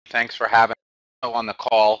Thanks for having me on the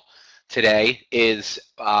call today is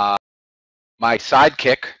my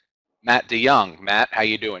sidekick, Matt DeYoung. Matt, how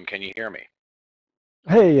you doing? Can you hear me?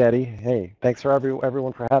 Hey, Eddie. Hey, thanks for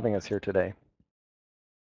everyone for having us here today.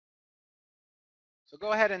 So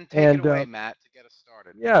go ahead and take it And away, Matt, to get us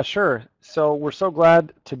started. yeah, sure. So we're so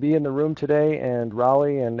glad to be in the room today, and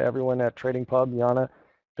Raleigh and everyone at TradingPub, Yana,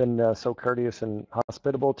 been so courteous and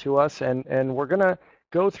hospitable to us. And we're gonna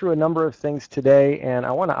go through a number of things today, and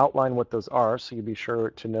I want to outline what those are, so you'll be sure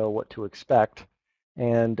to know what to expect.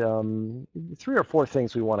 And 3 or 4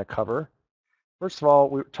 things we want to cover. First of all,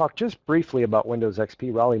 we talked just briefly about Windows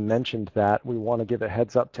XP. Raleigh mentioned that. We want to give a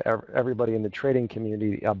heads up to everybody in the trading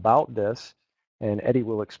community about this, and Eddie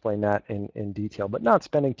will explain that in detail, but not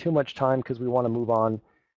spending too much time because we want to move on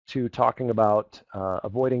to talking about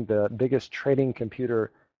avoiding the biggest trading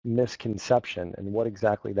computer misconception and what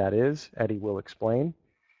exactly that is. Eddie will explain.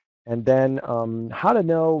 And then how to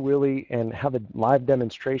know really and have a live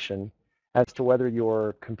demonstration as to whether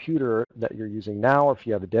your computer that you're using now, or if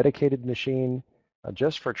you have a dedicated machine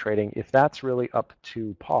just for trading, if that's really up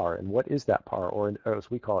to par, and what is that par, or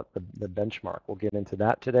as we call it, the benchmark. We'll get into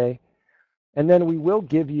that today. And then we will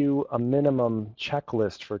give you a minimum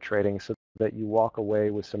checklist for trading so that you walk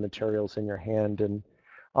away with some materials in your hand. And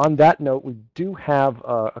on that note, we do have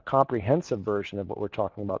a comprehensive version of what we're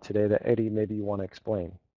talking about today that Eddie, maybe you want to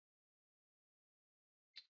explain.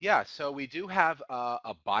 Yeah, so we do have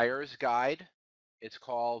a buyer's guide. It's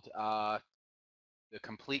called The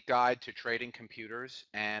Complete Guide to Trading Computers.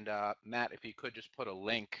 And Matt, if you could just put a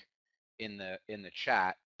link in the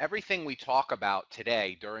chat. Everything we talk about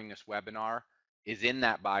today during this webinar is in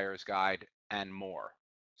that buyer's guide and more.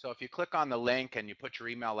 So if you click on the link and you put your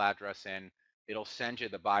email address in, it'll send you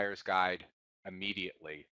the buyer's guide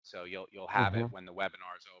immediately. So you'll have it when the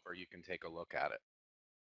webinar is over. You can take a look at it.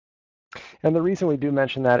 And the reason we do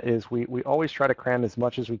mention that is we always try to cram as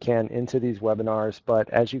much as we can into these webinars, but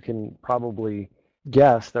as you can probably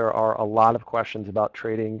guess, there are a lot of questions about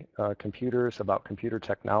trading computers, about computer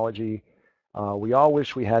technology. We all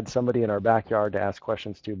wish we had somebody in our backyard to ask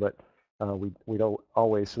questions to, but we don't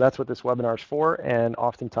always. So that's what this webinar is for, and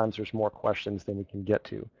oftentimes there's more questions than we can get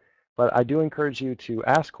to. But I do encourage you to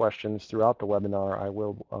ask questions throughout the webinar. I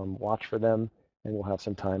will watch for them, and we'll have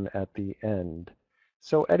some time at the end.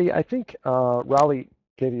 So Eddie, I think Raleigh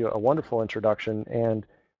gave you a wonderful introduction, and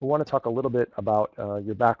we want to talk a little bit about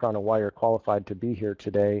your background and why you're qualified to be here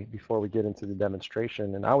today before we get into the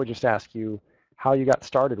demonstration. And I would just ask you how you got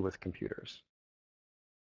started with computers.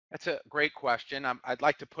 That's a great question. I'd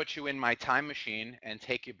like to put you in my time machine and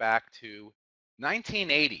take you back to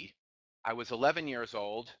 1980. I was 11 years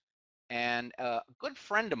old, and a good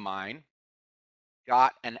friend of mine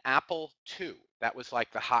got an Apple II. That was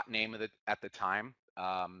like the hot name of at the time.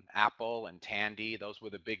 Apple and Tandy, those were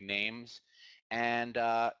the big names. And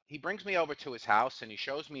he brings me over to his house and he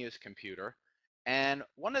shows me his computer. And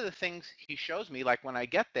one of the things he shows me, like when I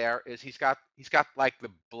get there, is he's got like the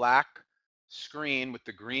black screen with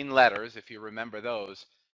the green letters, if you remember those.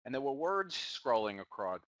 And there were words scrolling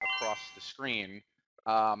across the screen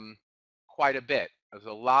quite a bit. There's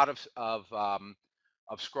a lot of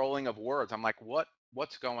scrolling of words. I'm like,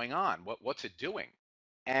 what's going on? What's it doing?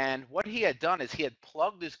 And what he had done is he had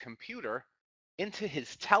plugged his computer into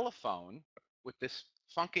his telephone with this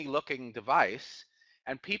funky looking device,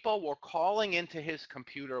 and people were calling into his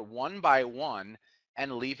computer one by one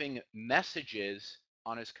and leaving messages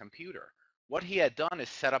on his computer. What he had done is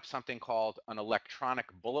set up something called an electronic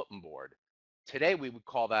bulletin board. Today we would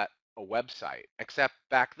call that a website, except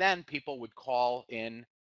back then people would call in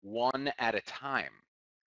one at a time.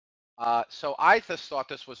 So I just thought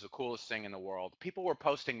this was the coolest thing in the world. People were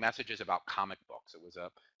posting messages about comic books. It was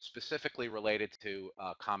specifically related to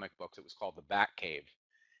comic books. It was called the Batcave.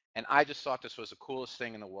 And I just thought this was the coolest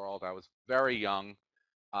thing in the world. I was very young.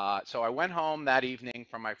 So I went home that evening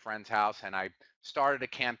from my friend's house and I started a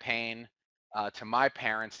campaign to my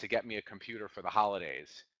parents to get me a computer for the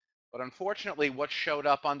holidays. But unfortunately, what showed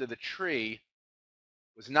up under the tree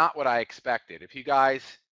was not what I expected. If you guys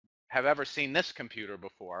have ever seen this computer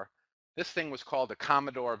before, this thing was called a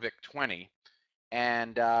Commodore VIC-20,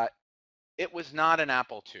 and it was not an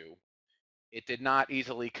Apple II. It did not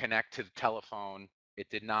easily connect to the telephone. It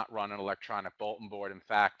did not run an electronic bulletin board. In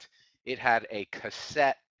fact, it had a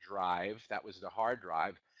cassette drive, that was the hard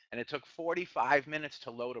drive, and it took 45 minutes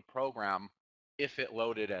to load a program if it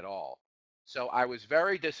loaded at all. So I was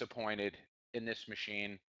very disappointed in this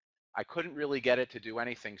machine. I couldn't really get it to do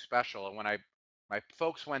anything special. And when my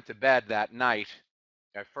folks went to bed that night,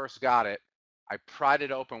 I first got it, I pried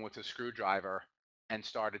it open with a screwdriver and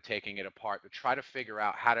started taking it apart to try to figure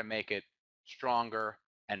out how to make it stronger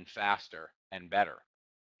and faster and better.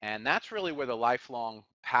 And that's really where the lifelong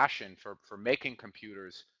passion for making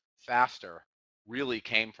computers faster really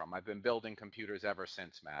came from. I've been building computers ever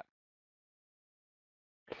since, Matt.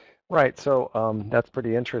 Right. So that's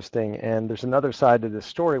pretty interesting. And there's another side to this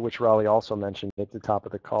story, which Raleigh also mentioned at the top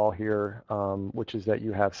of the call here, which is that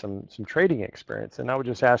you have some trading experience. And I would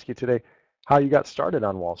just ask you today how you got started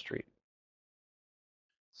on Wall Street.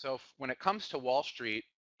 So when it comes to Wall Street,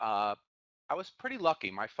 uh, I was pretty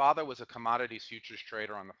lucky. My father was a commodities futures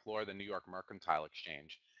trader on the floor of the New York Mercantile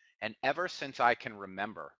Exchange. And ever since I can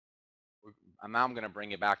remember, now I'm going to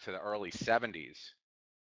bring you back to the early 70s.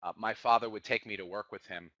 My father would take me to work with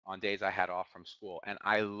him on days I had off from school, and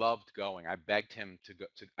I loved going. I begged him to go.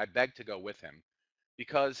 I begged to go with him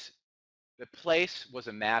because the place was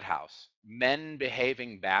a madhouse. Men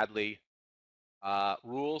behaving badly.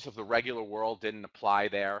 Rules of the regular world didn't apply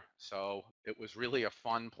there, so it was really a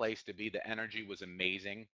fun place to be. The energy was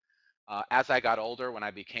amazing. As I got older, when I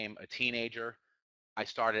became a teenager, I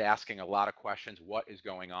started asking a lot of questions. What is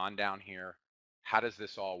going on down here? How does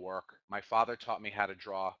this all work? My father taught me how to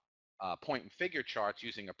draw point and figure charts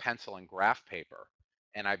using a pencil and graph paper.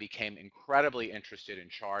 And I became incredibly interested in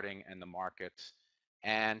charting and the markets.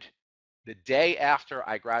 And the day after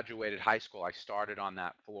I graduated high school, I started on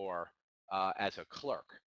that floor as a clerk.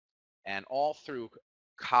 And all through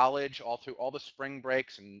college, all through all the spring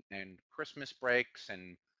breaks and Christmas breaks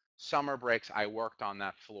and summer breaks, I worked on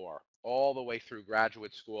that floor all the way through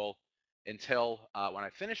graduate school until when I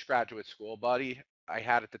finished graduate school, buddy I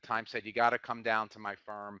had at the time said, you got to come down to my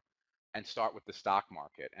firm and start with the stock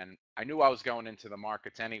market. And I knew I was going into the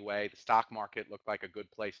markets anyway. The stock market looked like a good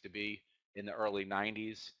place to be in the early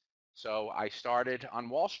 90s. So I started on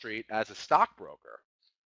Wall Street as a stockbroker.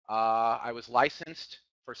 I was licensed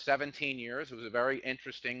for 17 years. It was a very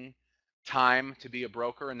interesting time to be a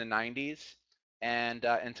broker in the 90s, and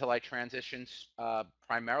until I transitioned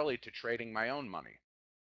primarily to trading my own money.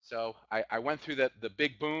 So I went through the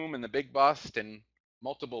big boom and the big bust and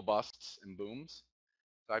multiple busts and booms.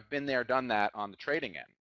 So I've been there, done that on the trading end.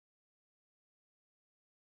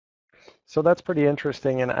 So that's pretty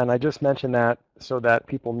interesting. And I just mentioned that so that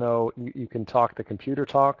people know you can talk the computer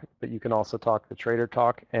talk, but you can also talk the trader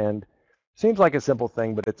talk. And seems like a simple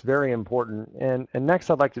thing, but it's very important. And next,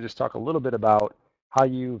 I'd like to just talk a little bit about how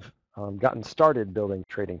you've gotten started building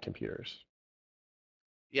trading computers.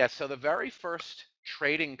 Yeah, so the very first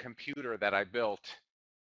trading computer that I built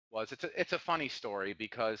was, it's a funny story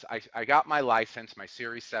because I got my license, my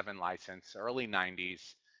Series 7 license, early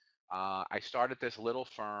 90s. I started this little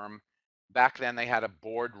firm. Back then they had a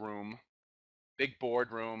boardroom, big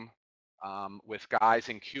boardroom with guys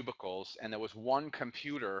in cubicles, and there was one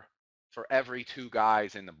computer for every two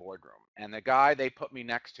guys in the boardroom. And the guy they put me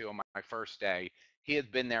next to on my first day, he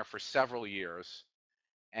had been there for several years,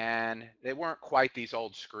 and they weren't quite these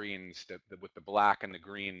old screens with the black and the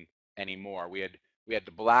green anymore. We had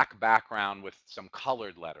the black background with some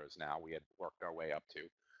colored letters. Now we had worked our way up to,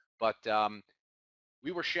 but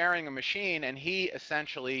we were sharing a machine, and he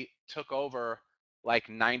essentially took over like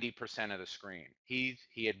 90% of the screen. He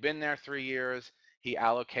had been there 3 years. He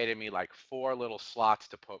allocated me like four little slots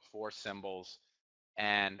to put four symbols,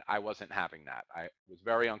 and I wasn't having that. I was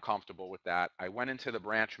very uncomfortable with that. I went into the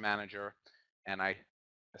branch manager, and I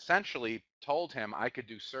essentially told him I could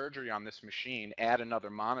do surgery on this machine, add another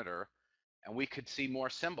monitor, and we could see more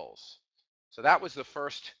symbols. So that was the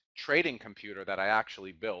first trading computer that I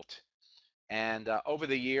actually built. And over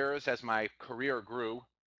the years, as my career grew,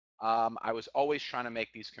 I was always trying to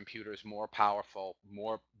make these computers more powerful,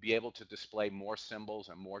 be able to display more symbols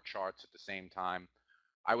and more charts at the same time.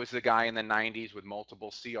 I was the guy in the 90s with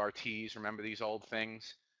multiple CRTs, remember these old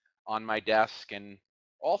things, on my desk. And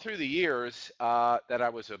all through the years that I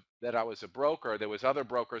was a broker, there was other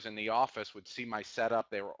brokers in the office would see my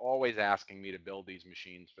setup. They were always asking me to build these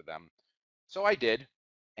machines for them. So I did.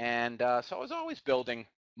 And so I was always building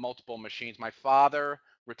multiple machines. My father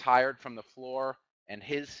retired from the floor, and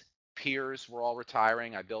his peers were all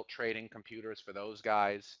retiring. I built trading computers for those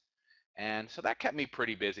guys. And so that kept me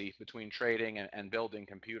pretty busy between trading and building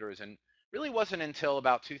computers. And really wasn't until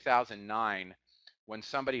about 2009 when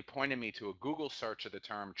somebody pointed me to a Google search of the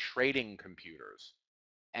term trading computers.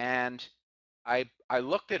 And I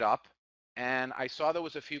looked it up, and I saw there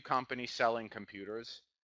was a few companies selling computers,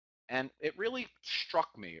 and it really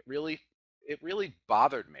struck me. It really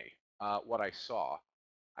bothered me what I saw.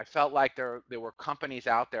 I felt like there were companies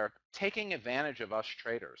out there taking advantage of us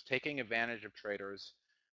traders, taking advantage of traders,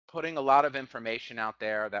 putting a lot of information out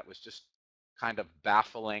there that was just kind of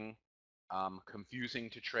baffling, confusing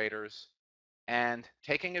to traders. and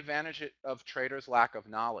taking advantage of traders' lack of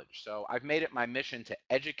knowledge. So I've made it my mission to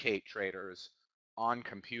educate traders on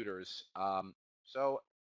computers, so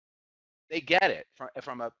they get it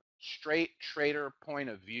from a straight trader point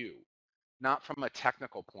of view, not from a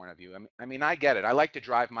technical point of view. I mean, I get it. I like to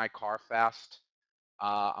drive my car fast.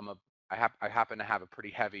 Uh, I'm a, I happen to have a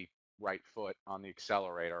pretty heavy right foot on the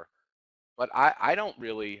accelerator, but I don't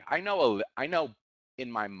really, I know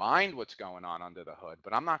in my mind what's going on under the hood,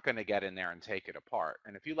 but I'm not going to get in there and take it apart.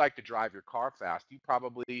 And if you like to drive your car fast, you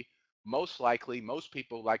probably, most likely, most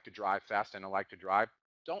people who like to drive fast and who like to drive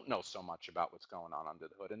don't know so much about what's going on under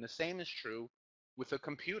the hood. And the same is true with a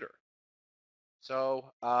computer.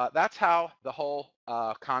 So that's how the whole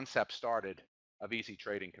concept started of easy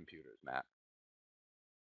trading computers, Matt.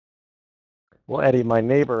 Well, Eddie, my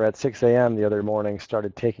neighbor at 6 a.m. the other morning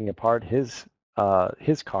started taking apart his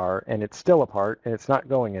car, and it's still apart, and it's not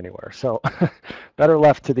going anywhere. So better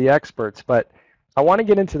left to the experts. But I want to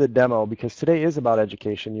get into the demo because today is about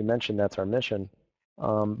education. You mentioned that's our mission.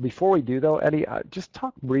 Before we do, though, Eddie, just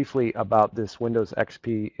talk briefly about this Windows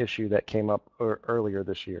XP issue that came up earlier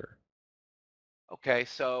this year. Okay,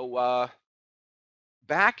 so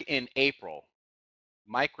back in April,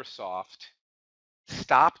 Microsoft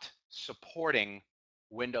stopped supporting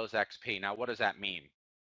Windows XP. Now, what does that mean?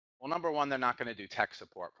 Well, number one, they're not going to do tech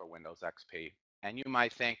support for Windows XP. And you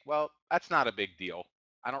might think, well, that's not a big deal.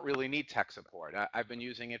 I don't really need tech support. I've been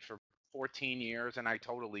using it for 14 years and I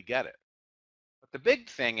totally get it. But the big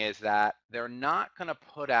thing is that they're not going to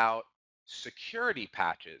put out security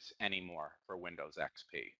patches anymore for Windows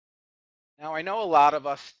XP. Now, I know a lot of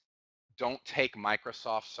us don't take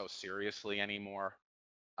Microsoft so seriously anymore.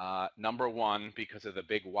 Number one, because of the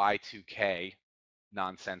big Y2K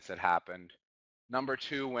nonsense that happened. Number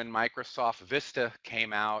two, when Microsoft Vista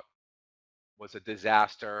came out, was a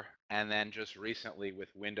disaster. And then just recently with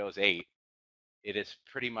Windows 8, it has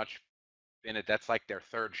pretty much that's like their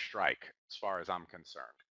third strike as far as I'm concerned.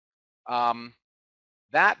 Um,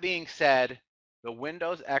 that being said, the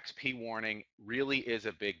Windows XP warning really is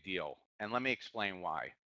a big deal. And let me explain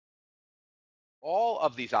why. All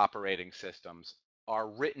of these operating systems are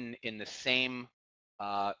written in the same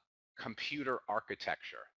uh, computer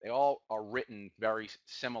architecture. They all are written very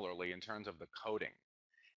similarly in terms of the coding.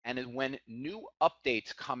 And when new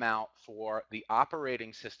updates come out for the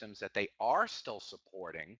operating systems that they are still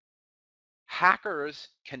supporting, hackers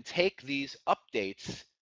can take these updates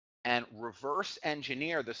and reverse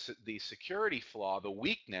engineer the security flaw, the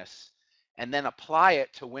weakness, and then apply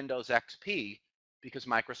it to Windows XP because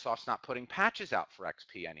Microsoft's not putting patches out for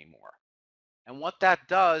XP anymore. And what that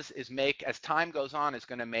does is make, as time goes on, is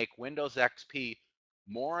going to make Windows XP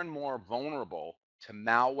more and more vulnerable to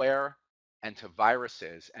malware and to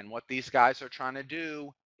viruses. And what these guys are trying to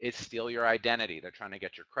do is steal your identity. They're trying to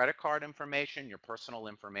get your credit card information, your personal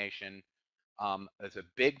information. There's a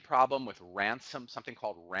big problem with something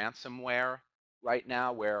called ransomware right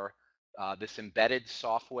now, where this embedded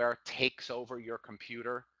software takes over your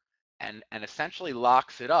computer and essentially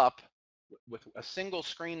locks it up with a single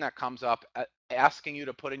screen that comes up asking you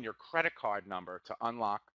to put in your credit card number to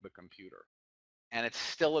unlock the computer. And it's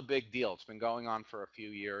still a big deal. It's been going on for a few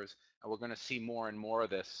years, and we're going to see more and more of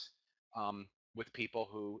this with people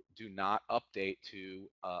who do not update to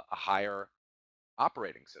a higher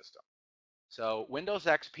operating system. So Windows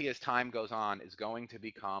XP, as time goes on, is going to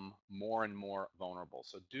become more and more vulnerable.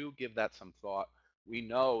 So do give that some thought. We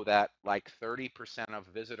know that like 30% of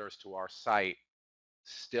visitors to our site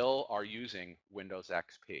still are using Windows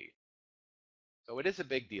XP. So it is a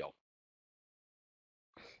big deal.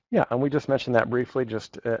 Yeah, and we just mentioned that briefly,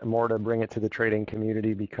 just more to bring it to the trading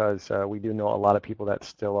community because we do know a lot of people that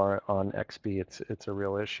still are on XP. It's a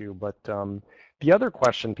real issue. But the other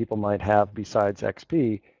question people might have besides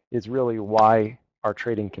XP is really why are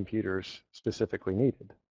trading computers specifically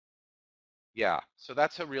needed? Yeah, so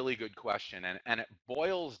that's a really good question. And it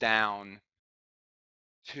boils down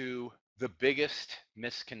to the biggest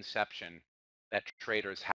misconception that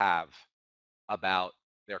traders have about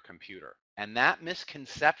their computer. And that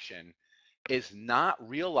misconception is not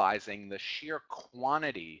realizing the sheer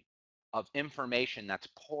quantity of information that's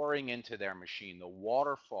pouring into their machine, the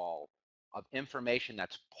waterfall of information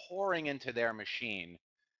that's pouring into their machine,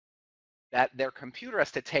 that their computer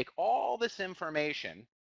has to take all this information,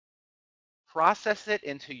 process it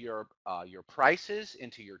into your prices,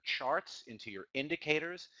 into your charts, into your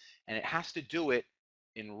indicators, and it has to do it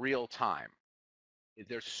in real time.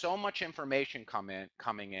 There's so much information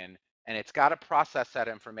coming in, and it's got to process that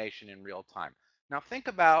information in real time. Now think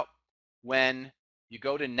about when you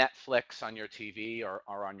go to Netflix on your TV or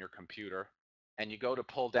on your computer, and you go to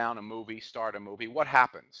pull down a movie, start a movie. What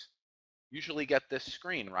happens? usually get this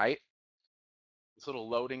screen, right? This little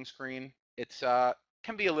loading screen. It's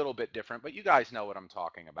can be a little bit different, but you guys know what I'm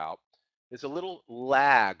talking about. There's a little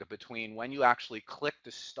lag between when you actually click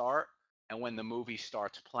to start and when the movie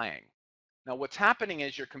starts playing. Now what's happening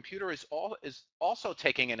is your computer is also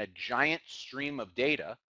taking in a giant stream of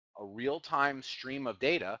data, a real-time stream of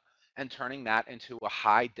data, and turning that into a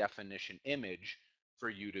high definition image for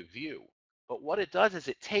you to view. But what it does is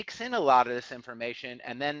it takes in a lot of this information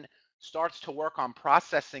and then starts to work on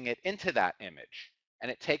processing it into that image. And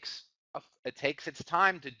it takes its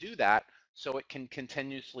time to do that so it can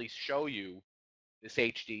continuously show you this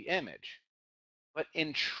HD image. But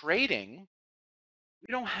in trading,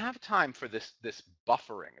 we don't have time for this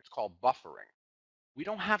buffering. It's called buffering. We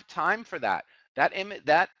don't have time for that.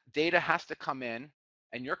 That data has to come in,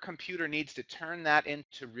 and your computer needs to turn that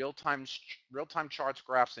into real-time charts,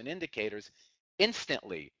 graphs, and indicators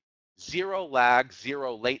instantly. Zero lag,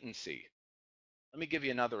 zero latency. Let me give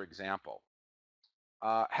you another example.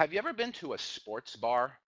 Have you ever been to a sports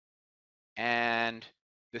bar and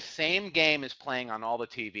the same game is playing on all the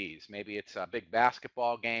TVs? Maybe it's a big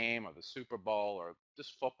basketball game or the Super Bowl or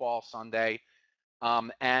just football Sunday.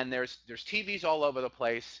 And there's TVs all over the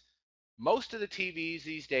place. Most of the TVs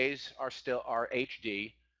these days are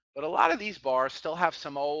HD, but a lot of these bars still have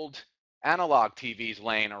some old analog TVs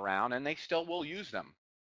laying around, and they still will use them.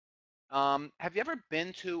 Have you ever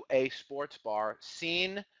been to a sports bar,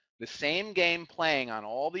 seen the same game playing on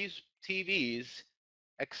all these TVs,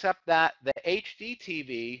 except that the HD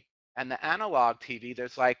TV and the analog TV,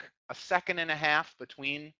 there's like a second and a half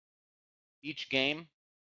between each game?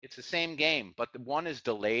 It's the same game, but the one is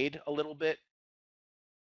delayed a little bit.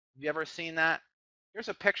 Have you ever seen that? Here's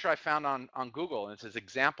a picture I found on Google, and it's an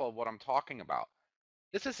example of what I'm talking about.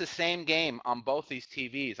 This is the same game on both these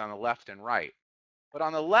TVs on the left and right. But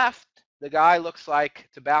on the left, the guy looks like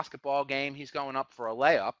it's a basketball game. He's going up for a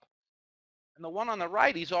layup. And the one on the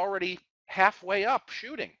right, he's already halfway up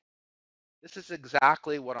shooting. This is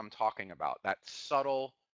exactly what I'm talking about, that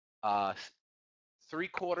subtle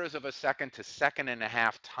 3/4 of a second to second and a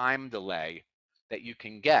half time delay that you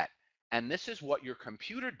can get. And this is what your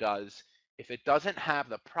computer does if it doesn't have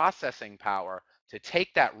the processing power to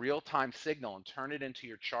take that real-time signal and turn it into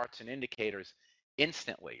your charts and indicators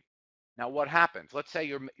instantly. Now what happens? Let's say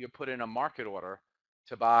you put in a market order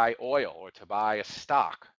to buy oil or to buy a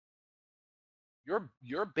stock.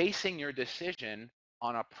 You're basing your decision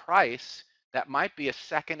on a price that might be a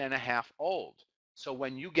second and a half old. So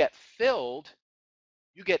when you get filled,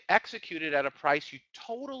 you get executed at a price you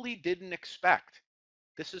totally didn't expect.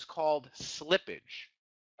 This is called slippage.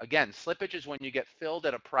 Again, slippage is when you get filled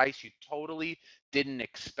at a price you totally didn't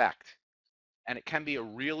expect. And it can be a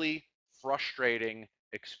really frustrating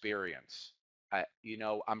experience.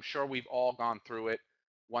 I'm sure we've all gone through it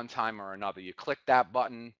one time or another. You click that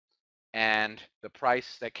button and the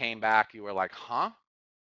price that came back, you were like, huh?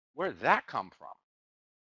 Where did that come from?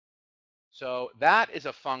 So that is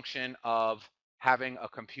a function of having a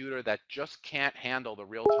computer that just can't handle the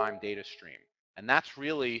real-time data stream. And that's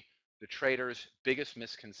really the trader's biggest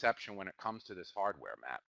misconception when it comes to this hardware,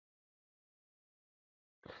 Matt.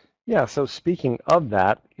 Yeah, so speaking of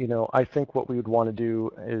that, I think what we would want to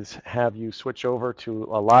do is have you switch over to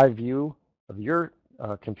a live view of your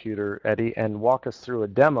computer, Eddie, and walk us through a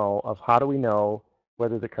demo of how do we know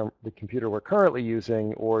whether the computer we're currently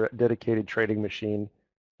using or a dedicated trading machine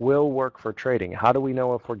will work for trading. How do we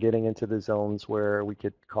know if we're getting into the zones where we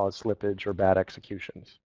could cause slippage or bad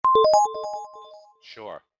executions?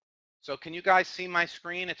 Sure. So can you guys see my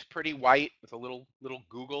screen? It's pretty white with a little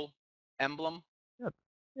Google emblem. Yeah,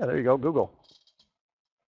 yeah, there you go, Google.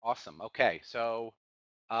 Awesome. Okay, so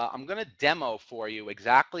I'm going to demo for you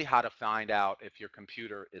exactly how to find out if your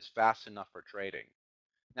computer is fast enough for trading.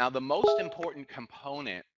 Now, the most important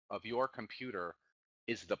component of your computer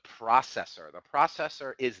is the processor. The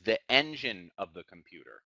processor is the engine of the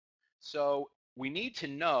computer. So we need to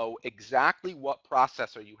know exactly what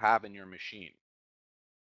processor you have in your machine.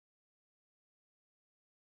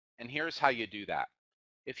 And here's how you do that.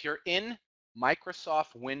 If you're in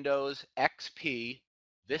Microsoft Windows XP,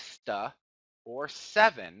 Vista, or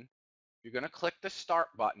 7, you're going to click the Start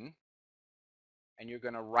button, and you're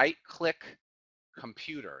going to right-click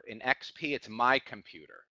Computer. In XP, it's My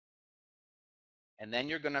Computer. And then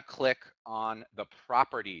you're going to click on the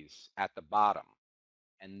Properties at the bottom,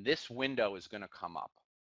 and this window is going to come up.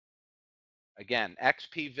 Again,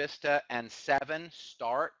 XP, Vista, and 7,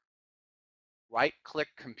 Start, right-click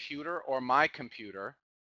Computer or My Computer,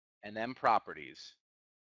 and then Properties.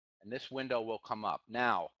 And this window will come up.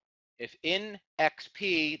 Now, if in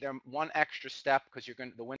XP, there's one extra step because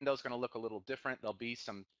the window's going to look a little different. There'll be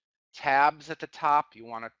some tabs at the top, you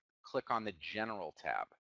want to click on the General tab.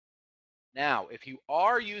 Now, if you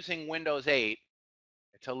are using Windows 8,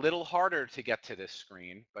 it's a little harder to get to this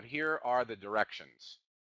screen, but here are the directions.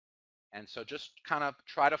 And so just kind of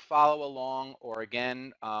try to follow along, or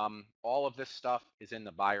again, all of this stuff is in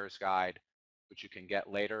the buyer's guide, which you can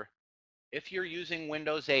get later. If you're using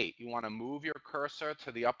Windows 8, you want to move your cursor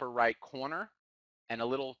to the upper right corner, and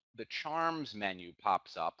the Charms menu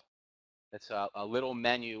pops up. It's a little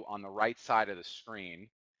menu on the right side of the screen.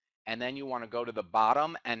 And then you want to go to the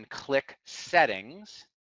bottom and click Settings.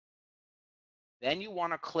 Then you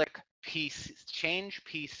want to click Change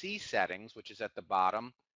PC Settings, which is at the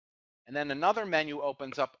bottom. And then another menu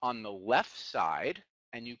opens up on the left side,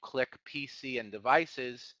 and you click PC and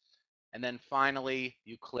Devices. And then finally,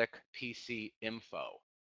 you click PC Info.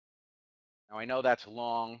 Now, I know that's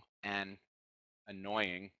long and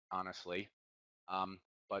annoying, honestly,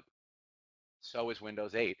 but so is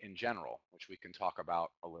Windows 8 in general, which we can talk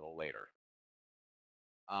about a little later.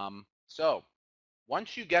 So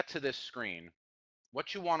once you get to this screen,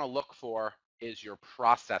 what you want to look for is your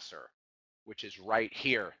processor, which is right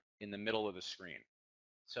here in the middle of the screen.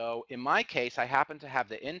 So in my case, I happen to have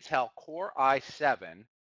the Intel Core i7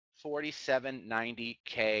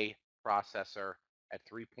 4790K processor at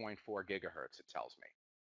 3.4 gigahertz, it tells me.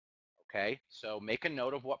 Okay, so make a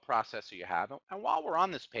note of what processor you have. And while we're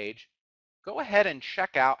on this page, go ahead and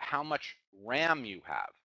check out how much RAM you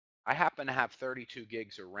have. I happen to have 32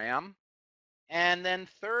 gigs of RAM. And then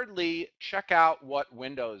thirdly, check out what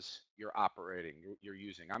Windows you're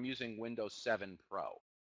using. I'm using Windows 7 Pro.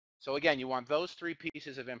 So again, you want those three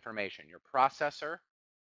pieces of information: your processor,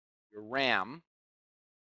 your RAM,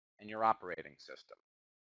 and your operating system.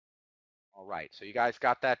 All right, so you guys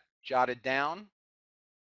got that jotted down?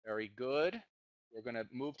 Very good. We're going to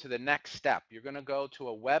move to the next step. You're going to go to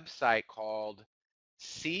a website called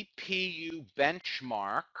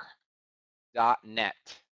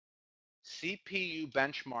cpubenchmark.net.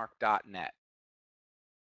 cpubenchmark.net.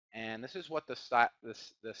 And this is what the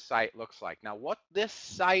site looks like. Now, what this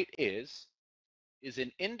site is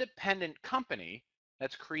an independent company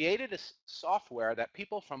that's created a software that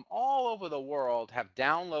people from all over the world have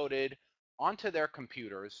downloaded onto their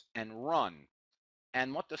computers and run.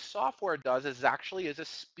 And what the software does is actually is a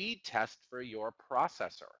speed test for your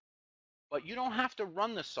processor. But you don't have to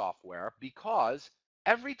run the software, because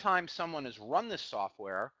every time someone has run this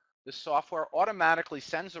software, the software automatically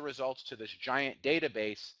sends the results to this giant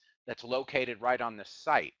database that's located right on this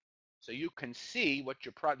site. So you can see what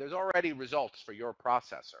there's already results for your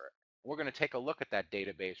processor. We're going to take a look at that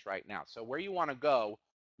database right now. So where you want to go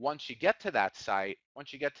once you get to that site,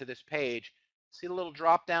 once you get to this page, see the little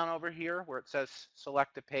drop down over here where it says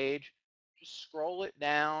select a page? Just scroll it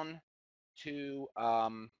down to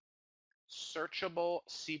searchable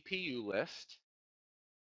CPU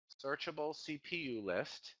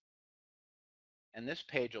list, and this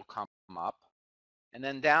page will come up. And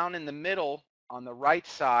then down in the middle on the right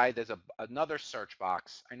side, there's another search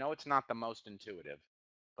box. I know it's not the most intuitive,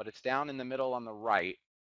 but it's down in the middle on the right.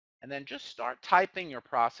 And then just start typing your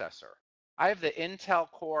processor. I have the Intel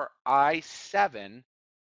Core i7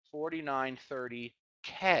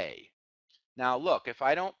 4930K. Now look, if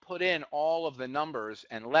I don't put in all of the numbers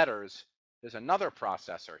and letters, there's another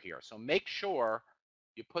processor here. So make sure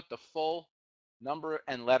you put the full number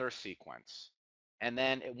and letter sequence. And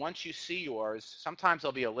then once you see yours, sometimes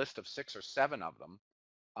there'll be a list of 6 or 7 of them.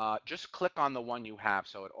 Just click on the one you have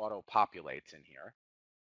so it auto-populates in here.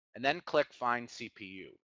 And then click Find CPU.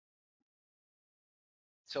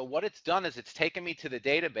 So what it's done is it's taken me to the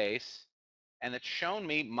database, and it's shown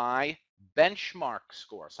me my benchmark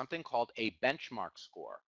score, something called a benchmark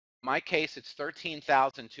score. In my case, it's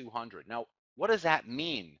 13,200. Now, what does that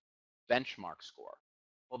mean, benchmark score?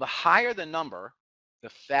 Well, the higher the number, the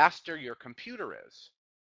faster your computer is.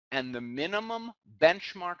 And the minimum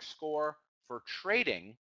benchmark score for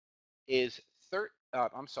trading is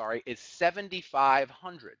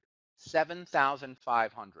 7,500,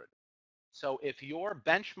 7,500. So if your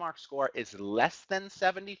benchmark score is less than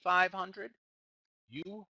 7,500,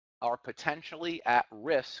 you are potentially at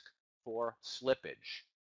risk for slippage.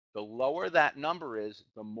 The lower that number is,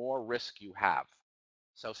 the more risk you have.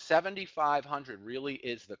 So 7,500 really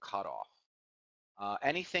is the cutoff.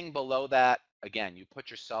 Anything below that, again, you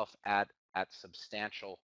put yourself at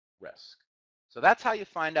substantial risk. So that's how you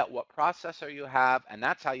find out what processor you have, and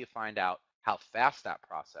that's how you find out how fast that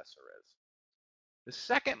processor is. The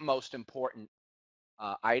second most important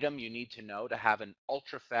item you need to know to have an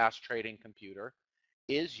ultra-fast trading computer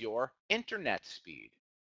is your internet speed.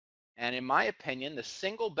 And in my opinion, the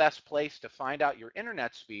single best place to find out your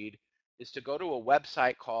internet speed is to go to a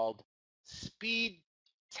website called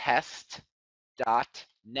speedtest.net.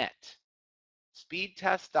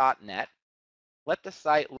 Speedtest.net. Let the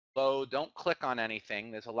site load. Don't click on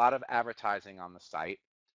anything. There's a lot of advertising on the site.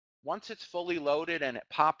 Once it's fully loaded and it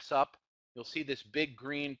pops up, you'll see this big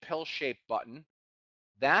green pill-shaped button.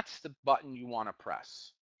 That's the button you want to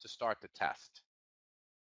press to start the test.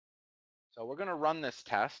 So we're going to run this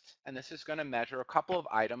test, and this is going to measure a couple of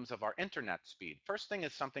items of our internet speed. First thing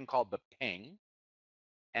is something called the ping.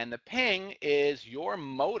 And the ping is your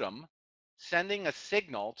modem sending a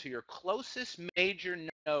signal to your closest major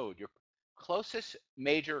node, your closest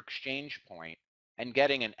major exchange point, and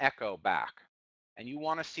getting an echo back. And you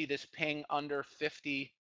want to see this ping under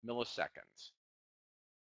 50 milliseconds.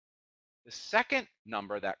 The second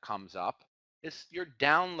number that comes up is your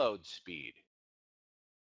download speed.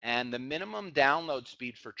 And the minimum download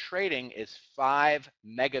speed for trading is 5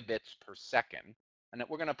 megabits per second. And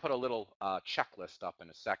we're going to put a little checklist up in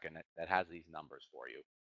a second that has these numbers for you.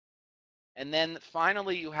 And then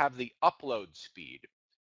finally, you have the upload speed.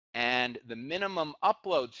 And the minimum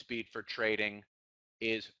upload speed for trading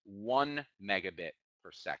is 1 megabit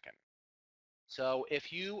per second. So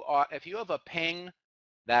if you have a ping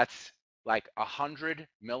that's like 100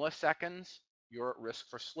 milliseconds, you're at risk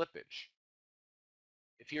for slippage.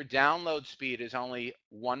 If your download speed is only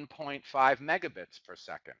 1.5 megabits per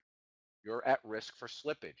second, you're at risk for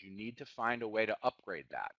slippage. You need to find a way to upgrade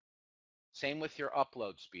that. Same with your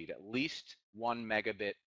upload speed, at least 1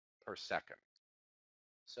 megabit per second.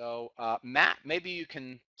 So Matt, maybe you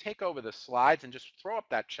can take over the slides and just throw up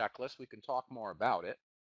that checklist. We can talk more about it.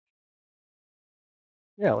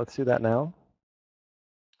 Yeah, let's do that now.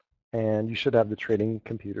 And you should have the trading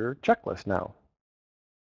computer checklist now.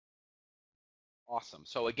 Awesome.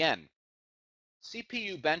 So again,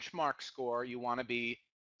 CPU benchmark score, you want to be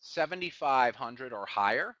 7,500 or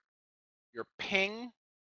higher. Your ping,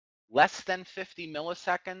 less than 50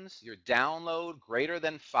 milliseconds. Your download, greater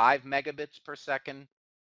than 5 megabits per second.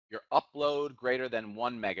 Your upload, greater than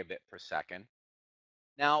 1 megabit per second.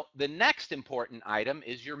 Now, the next important item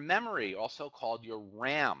is your memory, also called your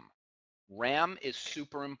RAM. RAM is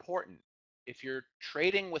super important. If you're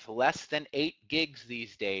trading with less than 8 gigs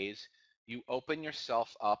these days, you open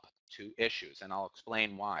yourself up to issues, and I'll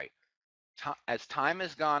explain why. As time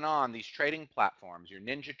has gone on, these trading platforms, your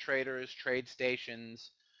Ninja Traders, Trade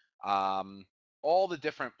Stations, all the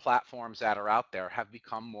different platforms that are out there have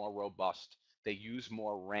become more robust. They use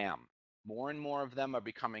more RAM. More and more of them are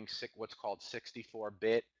becoming what's called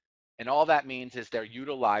 64-bit. And all that means is they're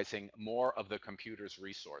utilizing more of the computer's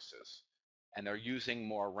resources. And they're using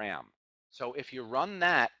more RAM. So if you run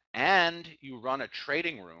that and you run a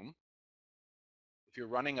trading room, if you're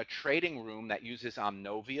running a trading room that uses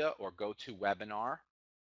Omnovia or GoToWebinar,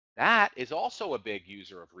 that is also a big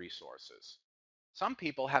user of resources. Some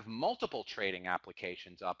people have multiple trading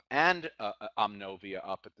applications up and Omnovia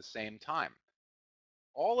up at the same time.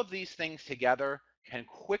 All of these things together can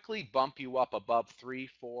quickly bump you up above 3,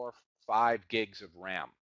 4, 5 gigs of RAM.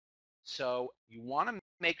 So you want to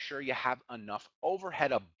make sure you have enough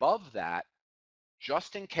overhead above that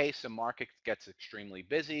just in case the market gets extremely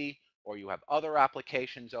busy or you have other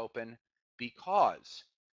applications open, because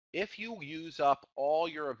if you use up all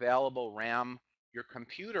your available RAM, your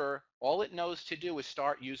computer, all it knows to do is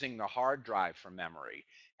start using the hard drive for memory,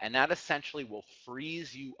 and that essentially will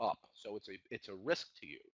freeze you up. So it's a risk to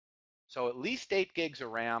you. So at least 8 gigs of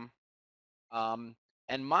RAM. And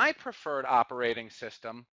my preferred operating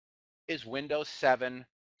system is Windows 7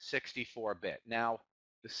 64-bit. Now,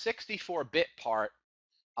 the 64-bit part,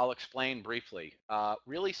 I'll explain briefly.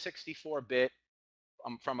 Really, 64-bit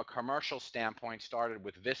from a commercial standpoint started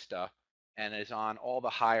with Vista and is on all the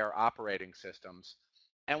higher operating systems.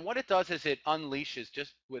 And what it does is it unleashes,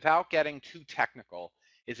 just without getting too technical,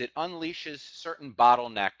 is it unleashes certain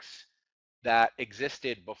bottlenecks that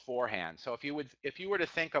existed beforehand. So if you were to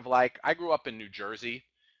think of, like, I grew up in New Jersey,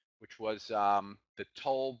 which was the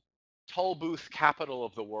toll booth capital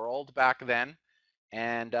of the world back then.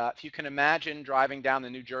 And if you can imagine driving down the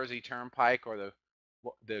New Jersey Turnpike or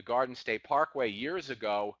the Garden State Parkway years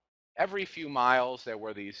ago, every few miles there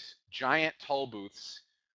were these giant toll booths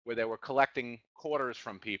where they were collecting quarters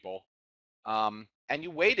from people. And you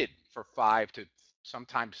waited for 5 to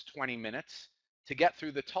sometimes 20 minutes to get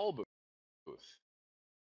through the toll booth.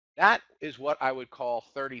 That is what I would call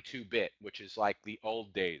 32-bit, which is like the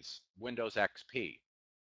old days, Windows XP.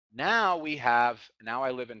 Now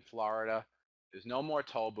I live in Florida. There's no more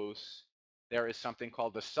toll booths. There is something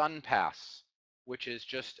called the Sun Pass, which is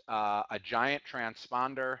just a giant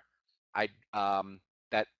transponder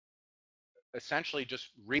that essentially just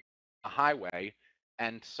reads a highway,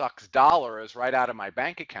 and sucks dollars right out of my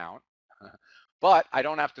bank account, but I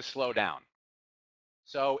don't have to slow down.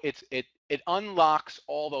 So it unlocks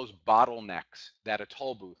all those bottlenecks that a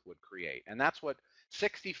toll booth would create, and that's what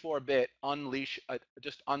 64-bit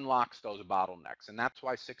just unlocks those bottlenecks, and that's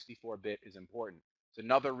why 64-bit is important. It's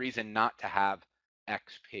another reason not to have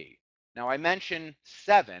XP. Now I mentioned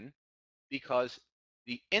 7 because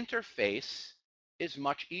the interface is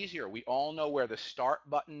much easier. We all know where the start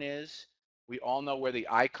button is. We all know where the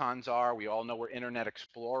icons are. We all know where Internet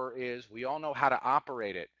Explorer is. We all know how to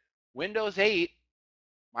operate it. Windows 8,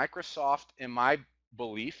 Microsoft, in my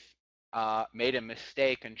belief, made a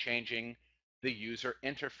mistake in changing the user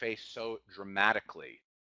interface so dramatically.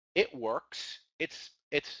 It works. It's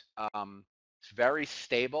very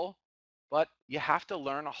stable, but you have to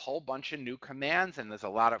learn a whole bunch of new commands, and there's a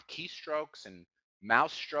lot of keystrokes and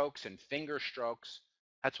mouse strokes and finger strokes.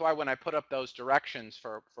 That's why when I put up those directions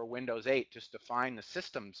for Windows 8 just to find the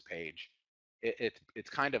systems page,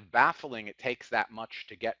 it's kind of baffling it takes that much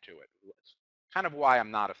to get to it. It's kind of why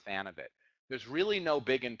I'm not a fan of it. There's really no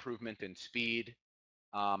big improvement in speed.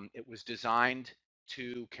 It was designed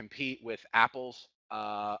to compete with Apple's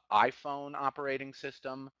iPhone operating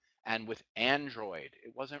system and with Android.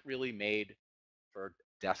 It wasn't really made for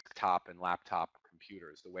desktop and laptop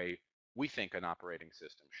computers the way we think an operating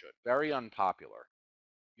system should. Very unpopular.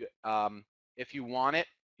 If you want it,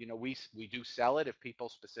 we do sell it if people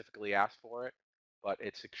specifically ask for it, but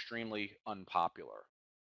it's extremely unpopular.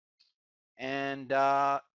 And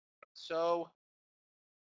so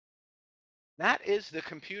that is the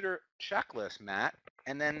computer checklist, Matt.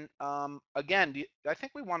 And then again, I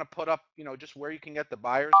think we want to put up, just where you can get the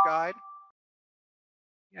buyer's guide.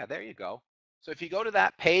 Yeah, there you go. So if you go to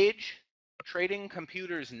that page,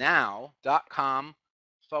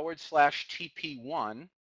 tradingcomputersnow.com/TP1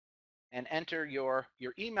 and enter your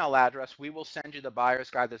email address, we will send you the buyer's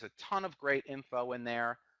guide. There's a ton of great info in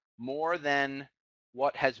there, more than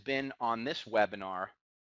what has been on this webinar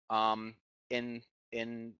in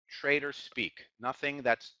trader speak. Nothing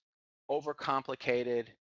that's overcomplicated.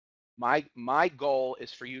 My goal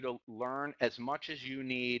is for you to learn as much as you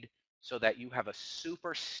need so that you have a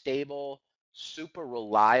super stable, super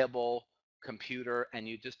reliable computer, and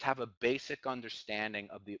you just have a basic understanding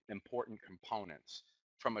of the important components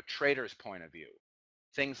from a trader's point of view.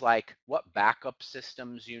 Things like what backup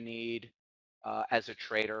systems you need as a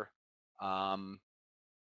trader,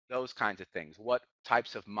 those kinds of things. What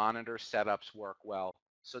types of monitor setups work well.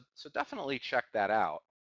 So definitely check that out.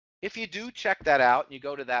 If you do check that out and you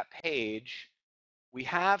go to that page, we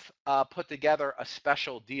have put together a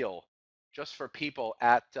special deal just for people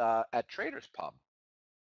at TradingPub.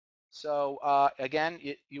 So again,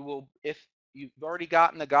 you will, if you've already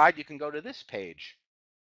gotten the guide, you can go to this page,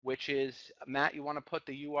 which is, Matt, you want to put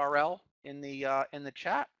the URL in the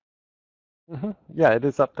chat? Yeah, it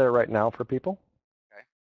is up there right now for people. Okay.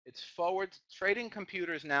 It's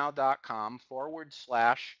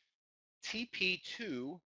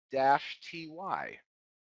tradingcomputers.now.com/TP2-TY. I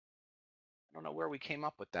don't know where we came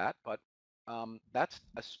up with that, but that's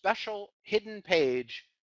a special hidden page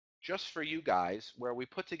just for you guys where we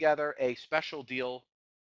put together a special deal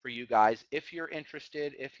for you guys if you're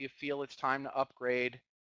interested, if you feel it's time to upgrade.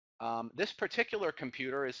 This particular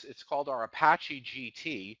computer it's called our Apache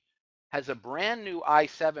GT, has a brand new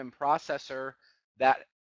i7 processor that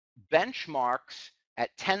benchmarks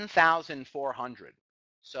at 10,400.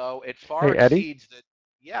 So it far Hey, Eddie, exceeds the,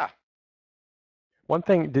 yeah. one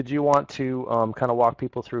thing, did you want to kind of walk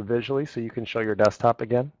people through visually so you can show your desktop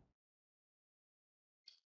again?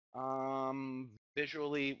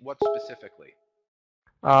 Visually, what specifically?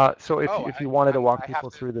 So Oh, if you wanted to walk I have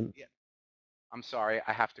people to, through the, yeah, I'm sorry,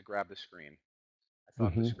 I have to grab the screen. I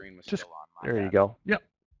thought the screen was just, still on, my there you bad. go. Yep,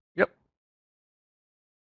 yep.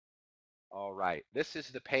 All right, this is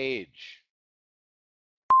the page.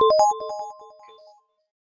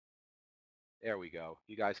 There we go.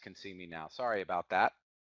 You guys can see me now. Sorry about that.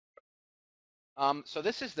 So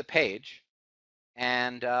this is the page,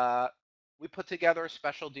 and we put together a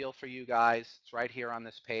special deal for you guys. It's right here on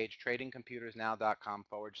this page,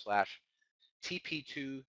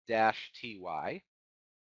 tradingcomputersnow.com/TP2-TY.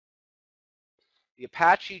 The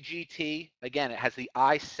Apache GT, again, it has the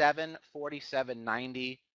i7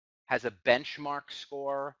 4790, has a benchmark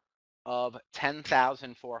score of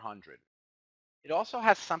 10,400. It also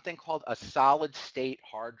has something called a solid state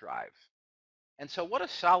hard drive. And so what a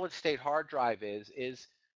solid state hard drive is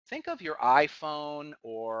think of your iPhone,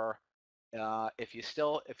 or if you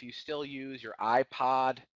still use your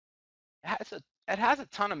iPod. It has a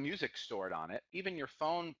ton of music stored on it. Even your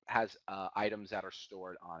phone has items that are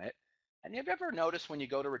stored on it. And have you ever noticed when you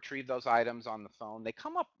go to retrieve those items on the phone, they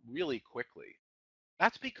come up really quickly?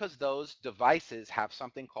 That's because those devices have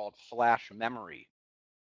something called flash memory.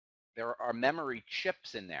 There are memory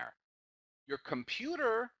chips in there. Your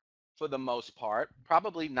computer, for the most part,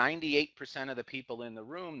 probably 98% of the people in the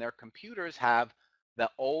room, their computers have the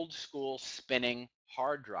old school spinning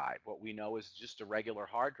hard drive, what we know is just a regular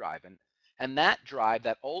hard drive. And that drive,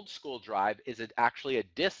 that old school drive, is actually a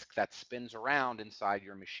disk that spins around inside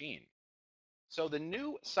your machine. So the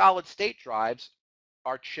new solid state drives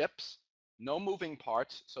are chips, no moving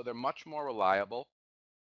parts, so they're much more reliable,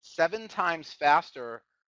 7 times faster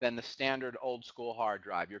than the standard old school hard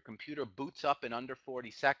drive. Your computer boots up in under 40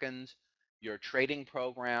 seconds. Your trading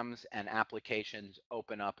programs and applications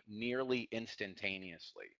open up nearly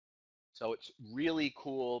instantaneously. So it's really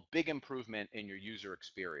cool, big improvement in your user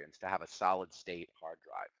experience to have a solid state hard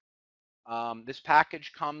drive. This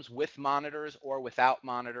package comes with monitors or without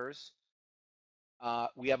monitors.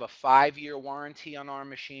 We have a 5-year warranty on our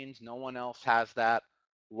machines. No one else has that.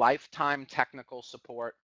 Lifetime technical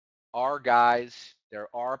support. Our guys, there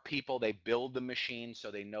are people, they build the machines so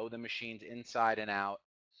they know the machines inside and out.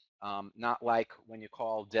 Not like when you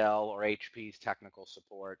call Dell or HP's technical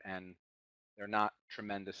support and they're not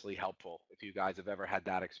tremendously helpful if you guys have ever had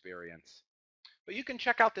that experience. But you can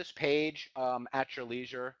check out this page at your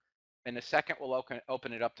leisure. In a second, we'll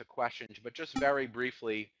open it up to questions. But just very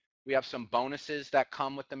briefly, we have some bonuses that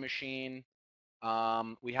come with the machine.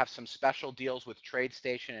 We have some special deals with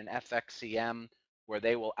TradeStation and FXCM where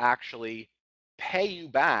they will actually pay you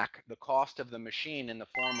back the cost of the machine in the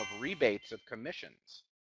form of rebates of commissions.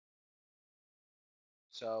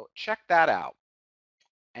 So check that out.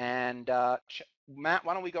 And Matt,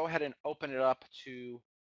 why don't we go ahead and open it up to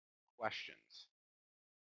questions?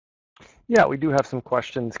 Yeah, we do have some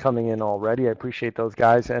questions coming in already. I appreciate those,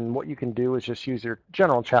 guys. And what you can do is just use your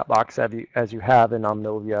general chat box as you have in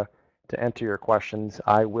Omnovia to enter your questions.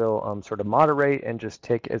 I will sort of moderate and just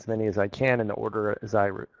take as many as I can in the order as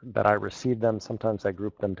that I receive them. Sometimes I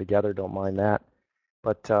group them together, don't mind that.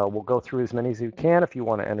 But we'll go through as many as you can if you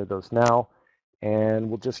want to enter those now. And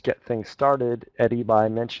we'll just get things started, Eddie, by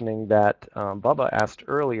mentioning that Bubba asked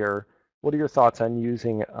earlier, what are your thoughts on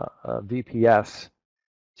using a VPS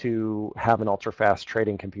to have an ultra-fast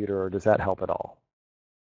trading computer, or does that help at all?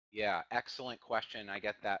 Yeah, excellent question. I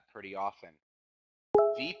get that pretty often.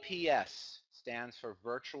 VPS stands for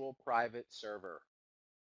Virtual Private Server,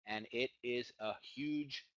 and it is a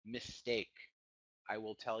huge mistake. I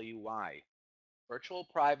will tell you why. Virtual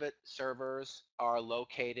private servers are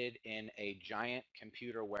located in a giant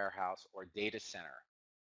computer warehouse or data center,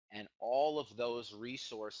 and all of those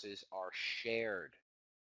resources are shared.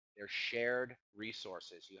 They're shared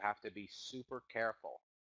resources. You have to be super careful.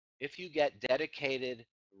 If you get dedicated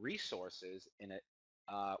resources in it,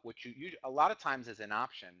 which you a lot of times is an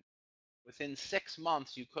option, within 6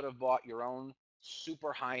 months you could have bought your own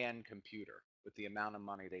super high-end computer with the amount of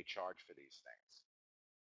money they charge for these things.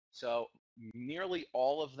 So nearly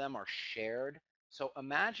all of them are shared. So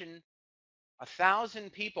imagine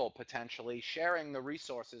 1,000 people potentially sharing the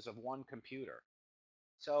resources of one computer.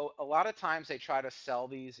 So a lot of times they try to sell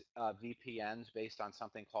these VPNs based on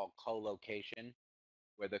something called co-location,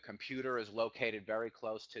 where the computer is located very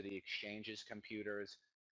close to the exchange's computers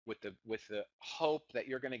with the hope that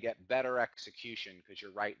you're going to get better execution because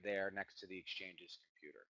you're right there next to the exchange's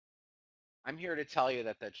computer. I'm here to tell you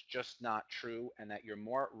that that's just not true and that you're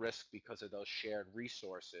more at risk because of those shared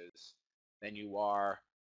resources than you are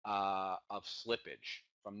of slippage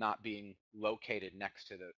from not being located next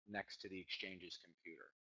to the exchange's computer.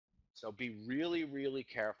 So be really, really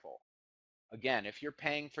careful. Again, if you're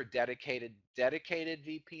paying for dedicated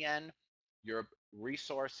VPN, your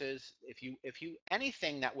resources, if you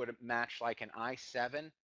anything that would match like an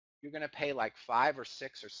i7, you're going to pay like $500 or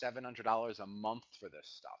 $600 or $700 a month for this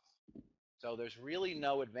stuff. So there's really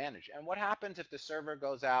no advantage. And what happens if the server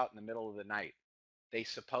goes out in the middle of the night? They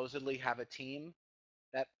supposedly have a team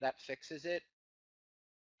that fixes it.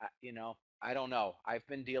 You know, I don't know. I've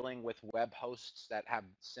been dealing with web hosts that have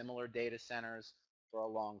similar data centers for a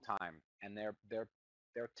long time, and their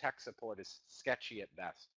tech support is sketchy at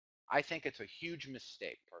best. I think it's a huge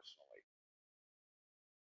mistake, personally.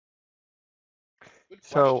 Good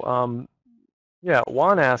So, question. yeah,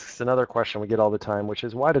 Juan asks another question we get all the time, which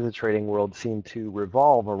is why does the trading world seem to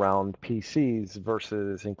revolve around PCs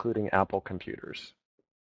versus including Apple computers?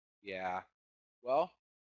 Yeah. Well,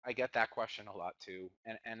 I get that question a lot too,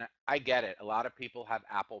 and I get it. A lot of people have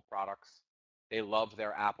Apple products. They love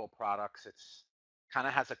their Apple products. It's kind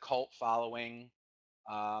of has a cult following.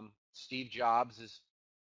 Um, Steve Jobs is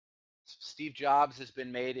Steve Jobs has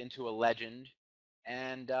been made into a legend.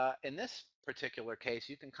 And in this particular case,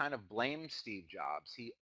 you can kind of blame Steve Jobs.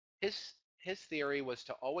 His theory was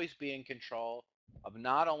to always be in control of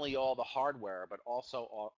not only all the hardware, but also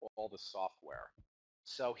all the software.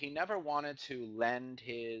 So he never wanted to lend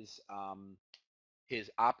his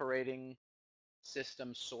operating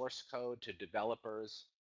system source code to developers.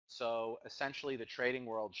 So essentially, the trading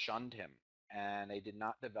world shunned him, and they did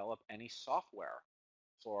not develop any software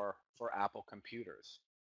for Apple computers.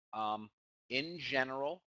 Um, in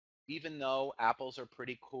general, even though Apples are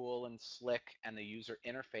pretty cool and slick, and the user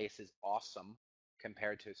interface is awesome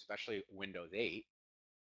compared to especially Windows 8,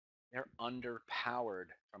 they're underpowered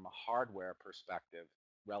from a hardware perspective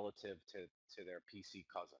relative to their PC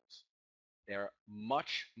cousins. They're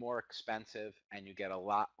much more expensive, and you get a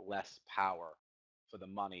lot less power for the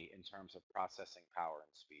money in terms of processing power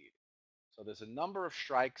and speed. So there's a number of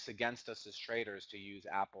strikes against us as traders to use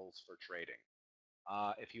Apples for trading.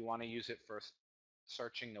 If you want to use it for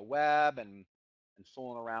searching the web and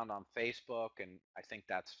fooling around on Facebook, and I think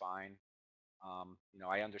that's fine.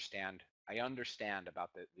 I understand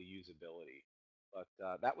about the usability, but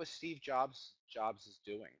that was Steve Jobs'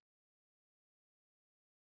 doing.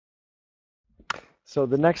 So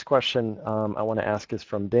the next question I want to ask is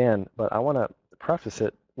from Dan, but I want to preface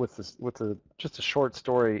it with just a short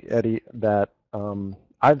story, Eddie, that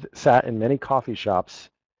I've sat in many coffee shops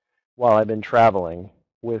while I've been traveling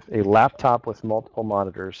with a laptop with multiple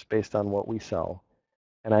monitors based on what we sell.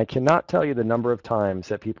 And I cannot tell you the number of times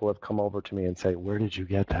that people have come over to me and say, where did you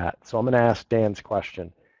get that? So I'm going to ask Dan's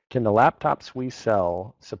question. Can the laptops we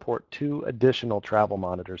sell support 2 additional travel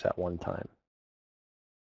monitors at one time?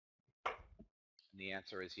 And the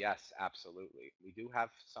answer is yes, absolutely. We do have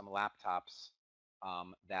some laptops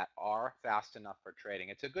that are fast enough for trading.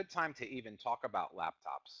 It's a good time to even talk about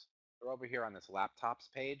laptops. They're over here on this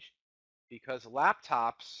laptops page, because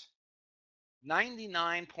laptops,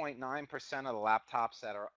 99.9% of the laptops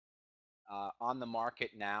that are on the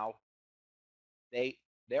market now,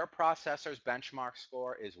 their processor's benchmark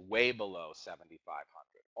score is way below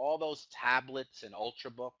 7,500. All those tablets and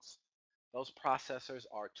ultrabooks, those processors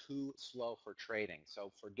are too slow for trading.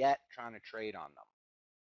 So forget trying to trade on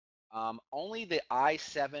them. Only the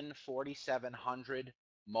i7 4700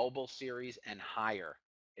 mobile series and higher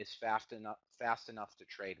is fast enough to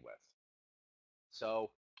trade with.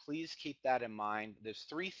 So please keep that in mind. There's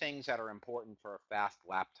 3 things that are important for a fast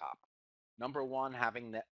laptop. Number 1,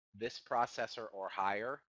 having this processor or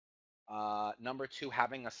higher. Number 2,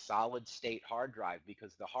 having a solid state hard drive,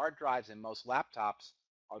 because the hard drives in most laptops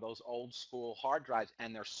are those old school hard drives,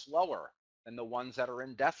 and they're slower than the ones that are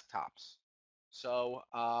in desktops. So,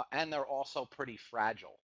 and they're also pretty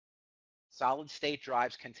fragile. Solid state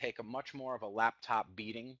drives can take a much more of a laptop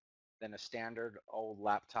beating than a standard old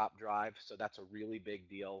laptop drive. So that's a really big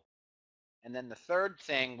deal. And then the third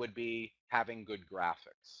thing would be having good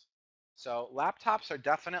graphics. So laptops are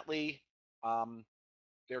definitely,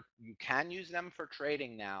 you can use them for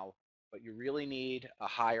trading now, but you really need a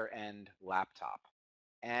higher end laptop.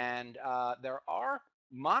 And there are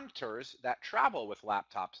monitors that travel with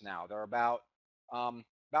laptops now. They're about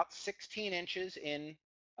 16 inches in,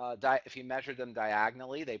 if you measure them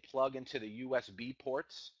diagonally. They plug into the USB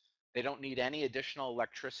ports. They don't need any additional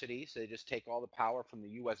electricity, so they just take all the power from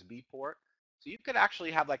the USB port. So you could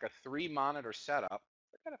actually have like a 3-monitor setup.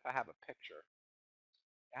 Look at if I have a picture.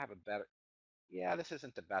 I have a better, yeah, this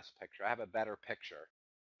isn't the best picture. I have a better picture.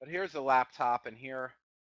 But here's the laptop, and here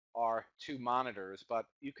are 2 monitors. But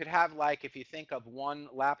you could have, like, if you think of one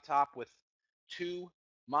laptop with 2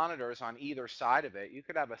 monitors on either side of it, you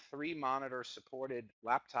could have a 3-monitor supported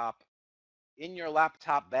laptop in your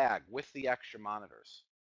laptop bag with the extra monitors.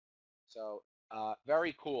 So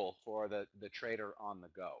very cool for the trader on the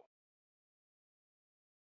go.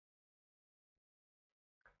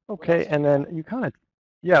 What Okay, else do and you have? then you kind of,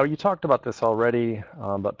 yeah, you talked about this already,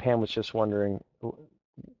 but Pam was just wondering,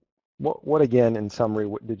 what again, in summary,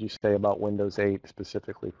 what did you say about Windows 8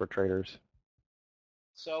 specifically for traders?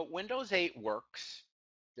 So Windows 8 works.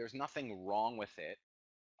 There's nothing wrong with it.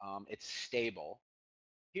 It's stable.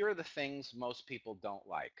 Here are the things most people don't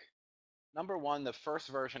like. Number 1, the first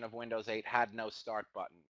version of Windows 8 had no start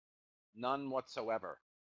button, none whatsoever.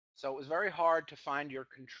 So it was very hard to find your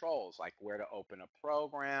controls, like where to open a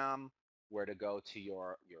program, where to go to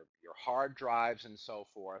your hard drives and so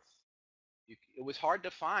forth. It was hard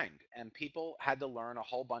to find, and people had to learn a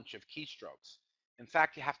whole bunch of keystrokes. In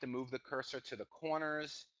fact, you have to move the cursor to the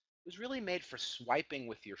corners. It was really made for swiping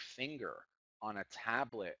with your finger on a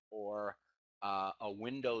tablet or a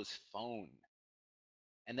Windows phone.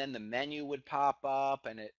 And then the menu would pop up,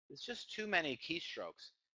 and it's just too many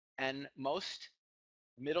keystrokes. And most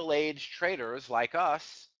middle-aged traders like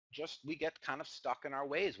us, we get kind of stuck in our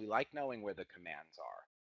ways. We like knowing where the commands are.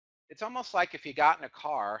 It's almost like if you got in a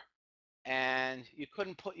car and you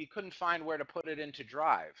couldn't find where to put it into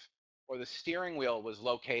drive, or the steering wheel was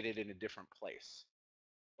located in a different place.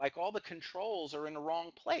 Like all the controls are in the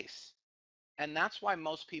wrong place. And that's why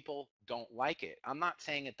most people don't like it. I'm not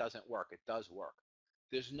saying it doesn't work. It does work.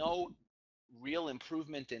 There's no real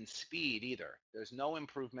improvement in speed either. There's no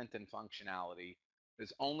improvement in functionality.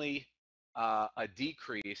 There's only a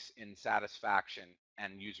decrease in satisfaction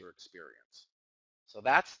and user experience. So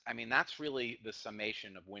that's really the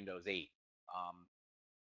summation of Windows 8. Um,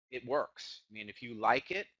 it works. I mean, if you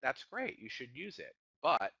like it, that's great. You should use it.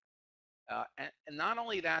 But and not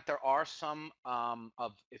only that, there are some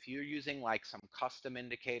if you're using like some custom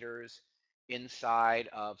indicators inside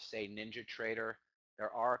of, say, NinjaTrader,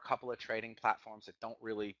 there are a couple of trading platforms that don't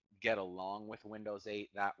really get along with Windows 8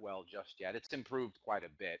 that well just yet. It's improved quite a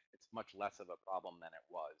bit. It's much less of a problem than it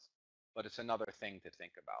was, but it's another thing to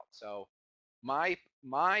think about. So my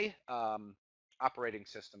operating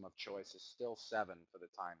system of choice is still 7 for the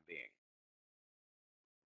time being.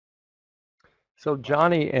 So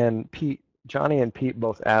Johnny and Pete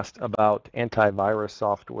both asked about antivirus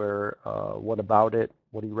software. What about it?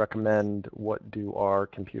 What do you recommend? What do our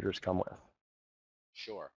computers come with?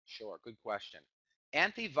 Sure. Good question.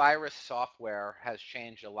 Antivirus software has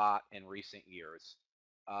changed a lot in recent years.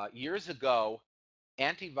 Years ago,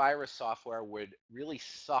 antivirus software would really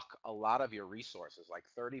suck a lot of your resources, like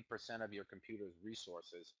 30% of your computer's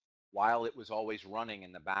resources, while it was always running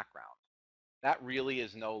in the background. That really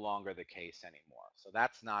is no longer the case anymore. So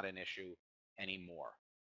that's not an issue anymore.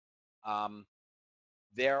 Um,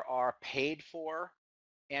 there are paid for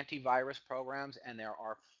antivirus programs and there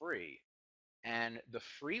are free. And the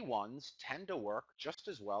free ones tend to work just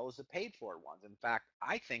as well as the paid for ones. In fact,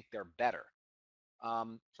 I think they're better.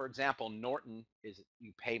 For example, Norton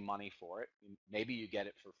you pay money for it. Maybe you get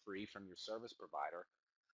it for free from your service provider,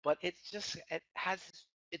 but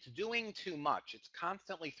it's doing too much. It's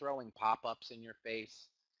constantly throwing pop-ups in your face.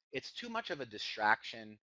 It's too much of a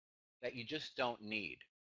distraction that you just don't need.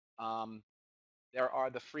 Um, there are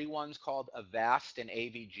the free ones called Avast and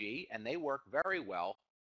AVG, and they work very well,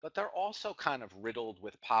 but they're also kind of riddled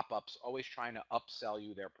with pop-ups, always trying to upsell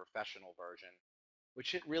you their professional version,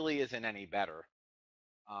 which it really isn't any better.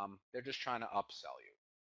 They're just trying to upsell you.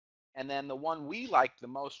 And then the one we like the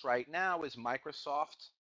most right now is Microsoft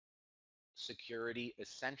Security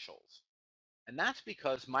Essentials. And that's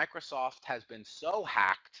because Microsoft has been so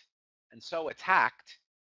hacked and so attacked,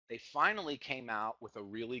 they finally came out with a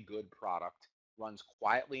really good product, runs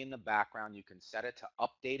quietly in the background. You can set it to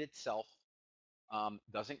update itself,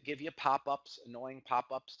 doesn't give you pop-ups, annoying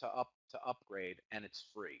pop-ups to upgrade, and it's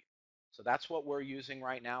free. So that's what we're using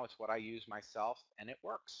right now. It's what I use myself, and it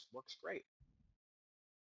works great.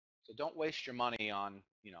 So don't waste your money on,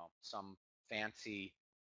 some fancy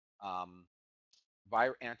um,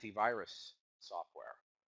 antivirus software.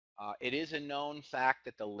 It is a known fact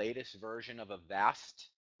that the latest version of Avast,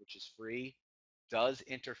 which is free, does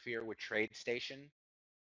interfere with TradeStation,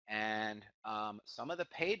 and some of the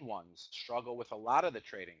paid ones struggle with a lot of the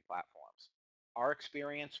trading platforms. Our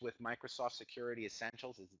experience with Microsoft Security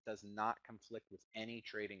Essentials is it does not conflict with any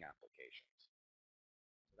trading applications.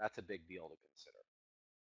 So that's a big deal to consider.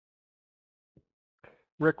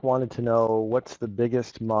 Rick wanted to know what's the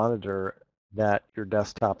biggest monitor that your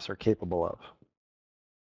desktops are capable of?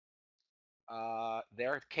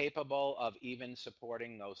 They're capable of even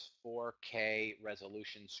supporting those 4K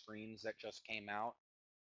resolution screens that just came out.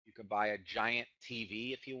 You could buy a giant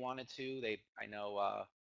TV if you wanted to. I know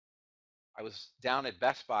I was down at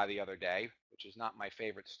Best Buy the other day, which is not my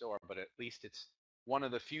favorite store, but at least it's one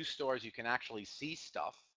of the few stores you can actually see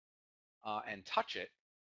stuff and touch it.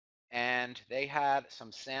 And they had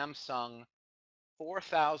some Samsung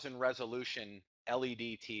 4,000 resolution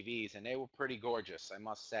LED TVs, and they were pretty gorgeous, I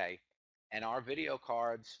must say. And our video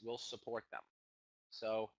cards will support them.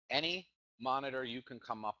 So any monitor you can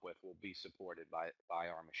come up with will be supported by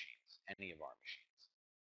our machines, any of our machines.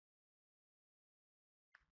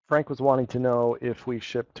 Frank was wanting to know if we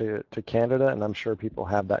ship to Canada, and I'm sure people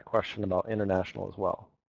have that question about international as well.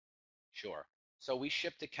 Sure. So we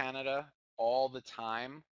ship to Canada all the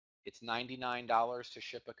time. It's $99 to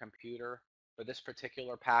ship a computer. For this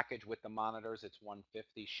particular package with the monitors, it's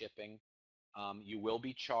 $150 shipping. You will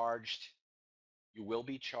be charged. You will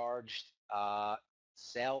be charged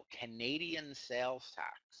Canadian sales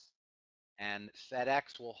tax, and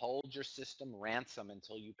FedEx will hold your system ransom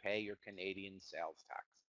until you pay your Canadian sales tax.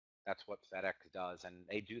 That's what FedEx does, and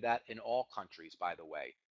they do that in all countries, by the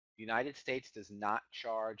way. The United States does not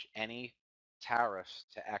charge any tariffs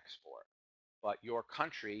to export, but your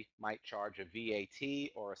country might charge a VAT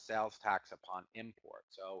or a sales tax upon import.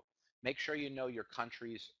 So make sure you know your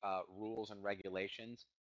country's rules and regulations.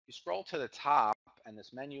 You scroll to the top and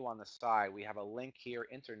this menu on the side, we have a link here,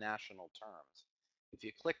 international terms. If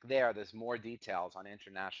you click there, there's more details on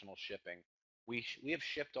international shipping. We have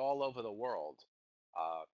shipped all over the world.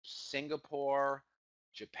 Singapore,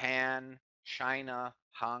 Japan, China,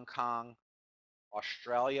 Hong Kong,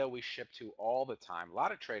 Australia we ship to all the time. A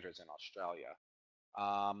lot of traders in Australia.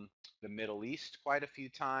 Um, the Middle East quite a few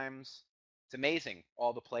times. It's amazing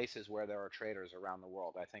all the places where there are traders around the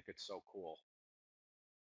world. I think it's so cool.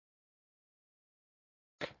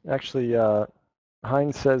 Actually,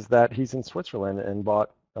 Heinz says that he's in Switzerland and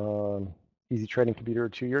bought Easy Trading Computer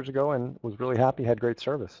 2 years ago and was really happy, had great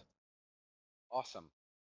service. Awesome.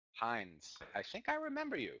 Heinz, I think I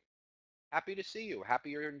remember you. Happy to see you.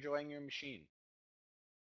 Happy you're enjoying your machine.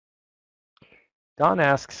 Don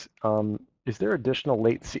asks, is there additional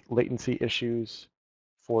latency issues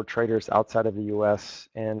for traders outside of the US?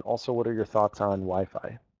 And also, what are your thoughts on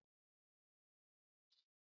Wi-Fi?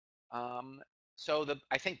 So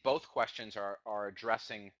I think both questions are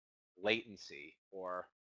addressing latency, or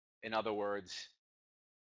in other words,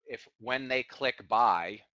 if when they click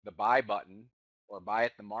buy, the buy button or buy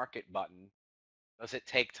at the market button, does it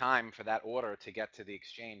take time for that order to get to the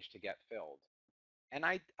exchange to get filled? And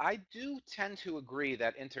I do tend to agree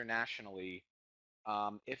that internationally,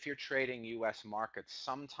 if you're trading US markets,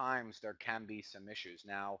 sometimes there can be some issues.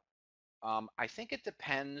 Now, I think it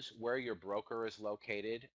depends where your broker is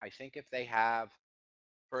located. I think if they have,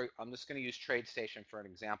 I'm just going to use TradeStation for an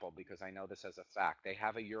example because I know this as a fact. They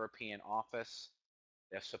have a European office.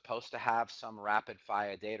 They're supposed to have some rapid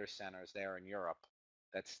fire data centers there in Europe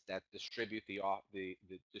that distribute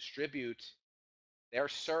distribute their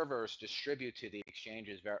servers distribute to the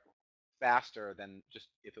exchanges very faster than just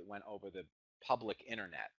if it went over the public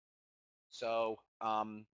internet. So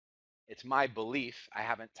it's my belief, I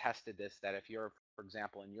haven't tested this, that if you're, for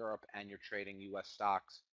example, in Europe and you're trading US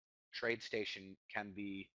stocks, TradeStation can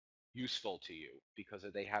be useful to you because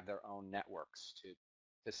they have their own networks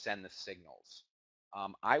to send the signals.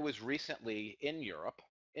 I was recently in Europe,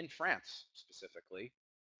 in France specifically,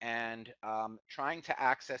 and trying to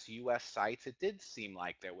access US sites, it did seem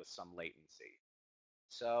like there was some latency.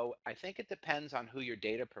 So I think it depends on who your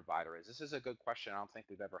data provider is. This is a good question. I don't think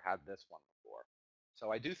we've ever had this one before.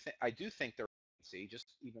 So I do think there is latency,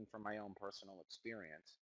 just even from my own personal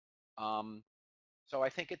experience. Um, so I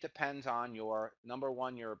think it depends on your number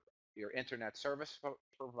one, your internet service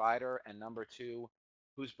provider, and number two,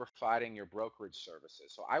 who's providing your brokerage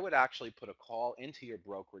services. So I would actually put a call into your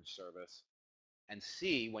brokerage service and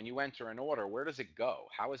see when you enter an order, where does it go?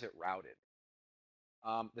 How is it routed?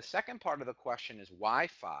 The second part of the question is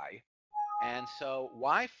Wi-Fi. And so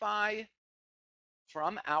Wi-Fi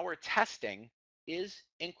from our testing is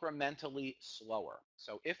incrementally slower.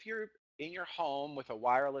 So if you're in your home with a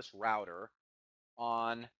wireless router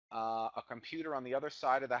on a computer on the other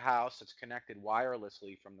side of the house that's connected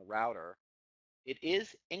wirelessly from the router, it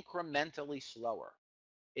is incrementally slower.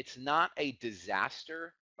 It's not a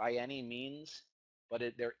disaster by any means, but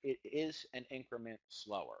it is an increment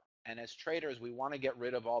slower. And as traders, we want to get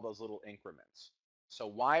rid of all those little increments. So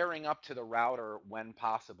wiring up to the router when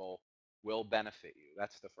possible will benefit you.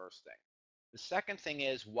 That's the first thing. The second thing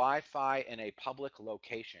is Wi-Fi in a public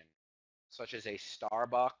location, such as a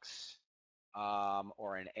Starbucks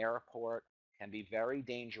or an airport, can be very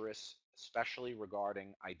dangerous, especially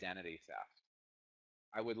regarding identity theft.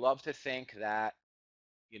 I would love to think that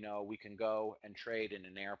we can go and trade in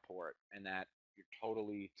an airport and that you're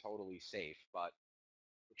totally safe. But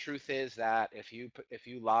the truth is that if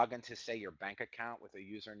you log into, say, your bank account with a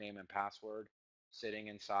username and password, sitting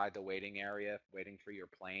inside the waiting area, waiting for your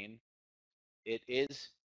plane, it is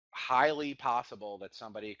highly possible that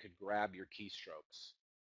somebody could grab your keystrokes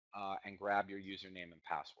and grab your username and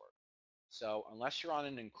password. So unless you're on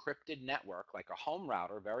an encrypted network, like a home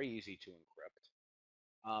router, very easy to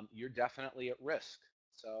encrypt, you're definitely at risk.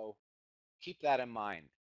 So keep that in mind.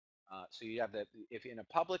 So you have if in a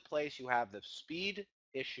public place, you have the speed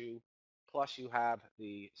issue, plus you have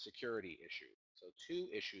the security issue. So two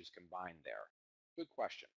issues combined there. Good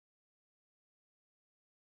question.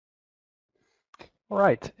 All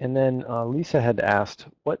right, and then Lisa had asked,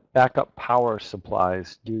 what backup power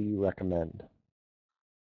supplies do you recommend?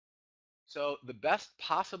 So the best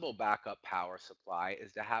possible backup power supply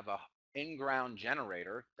is to have a in-ground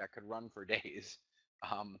generator that could run for days.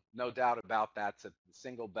 No doubt about that's the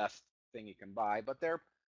single best thing you can buy, but they're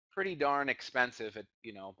pretty darn expensive at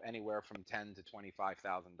anywhere from $10,000 to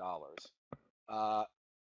 $25,000. Uh,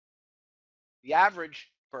 The average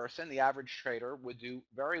person, the average trader, would do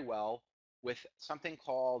very well with something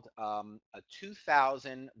called a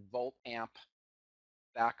 2000 volt amp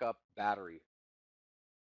backup battery,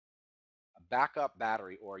 a backup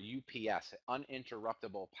battery, or UPS,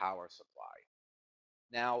 uninterruptible power supply.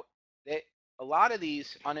 Now, a lot of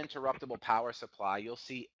these uninterruptible power supply, you'll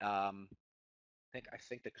see, I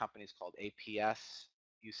think the company is called APS.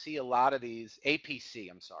 You see a lot of these, APC,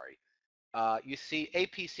 I'm sorry. You see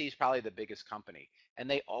APC is probably the biggest company, and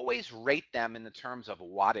they always rate them in the terms of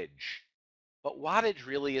wattage. But wattage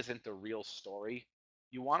really isn't the real story.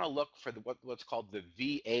 You want to look for what's called the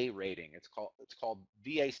VA rating. It's called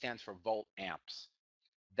VA stands for volt amps.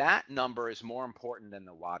 That number is more important than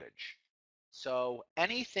the wattage. So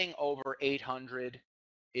anything over 800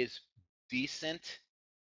 is decent.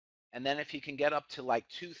 And then if you can get up to like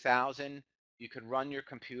 2000, you could run your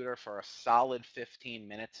computer for a solid 15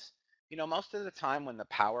 minutes. You know, most of the time when the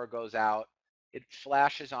power goes out, it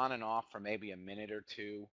flashes on and off for maybe a minute or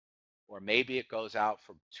two, or maybe it goes out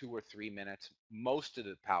for 2 or 3 minutes. Most of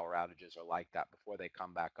the power outages are like that before they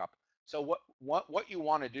come back up. So what you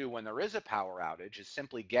want to do when there is a power outage is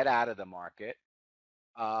simply get out of the market,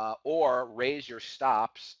 or raise your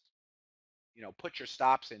stops. You know, put your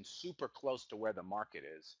stops in super close to where the market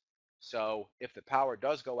is. So if the power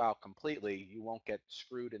does go out completely, you won't get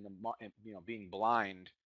screwed in being blind,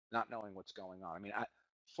 not knowing what's going on. I mean,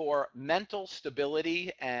 for mental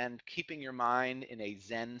stability and keeping your mind in a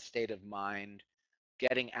Zen state of mind,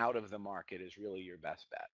 getting out of the market is really your best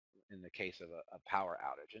bet in the case of a power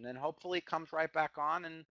outage. And then hopefully it comes right back on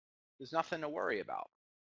and there's nothing to worry about.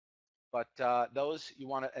 But those, you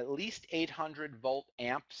want at least 800 volt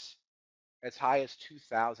amps, as high as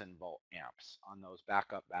 2000 volt amps on those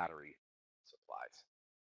backup battery supplies.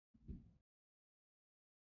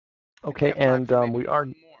 I think we Okay, have time and for maybe we are,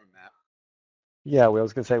 one more, Matt. yeah, we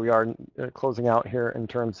was going to say we are closing out here in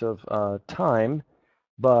terms of time,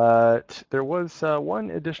 but there was one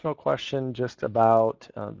additional question just about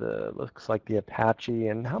looks like the Apache,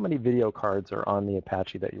 and how many video cards are on the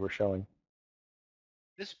Apache that you were showing?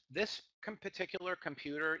 This particular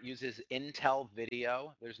computer uses Intel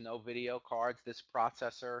video. There's no video cards. This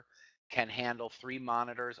processor can handle 3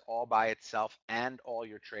 monitors all by itself and all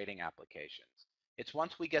your trading applications. It's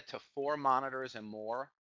once we get to 4 monitors and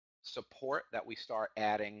more support that we start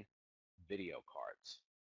adding video cards.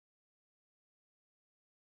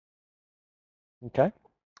 Okay.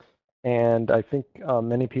 And I think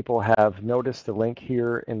many people have noticed the link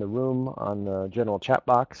here in the room on the general chat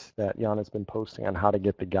box that Jan has been posting on how to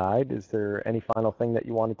get the guide. Is there any final thing that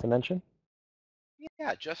you wanted to mention?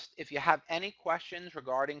 Yeah, just if you have any questions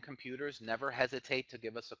regarding computers, never hesitate to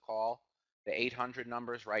give us a call. The 800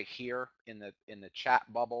 number is right here in the chat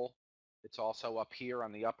bubble. It's also up here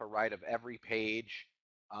on the upper right of every page.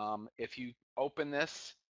 If you open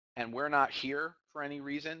this and we're not here for any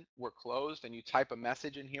reason, we're closed, and you type a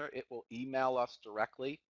message in here, it will email us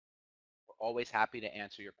directly. We're always happy to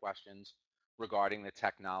answer your questions regarding the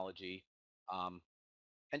technology. Um,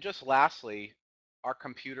 and just lastly, our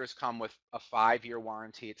computers come with a 5-year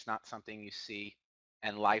warranty. It's not something you see,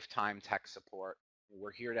 and lifetime tech support.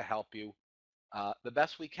 We're here to help you the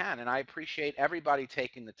best we can. And I appreciate everybody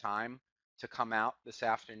taking the time to come out this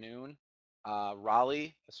afternoon.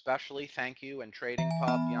 Raleigh, especially, thank you. And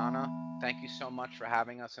TradingPub, Yana, thank you so much for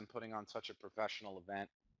having us and putting on such a professional event.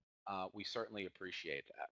 We certainly appreciate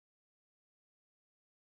that.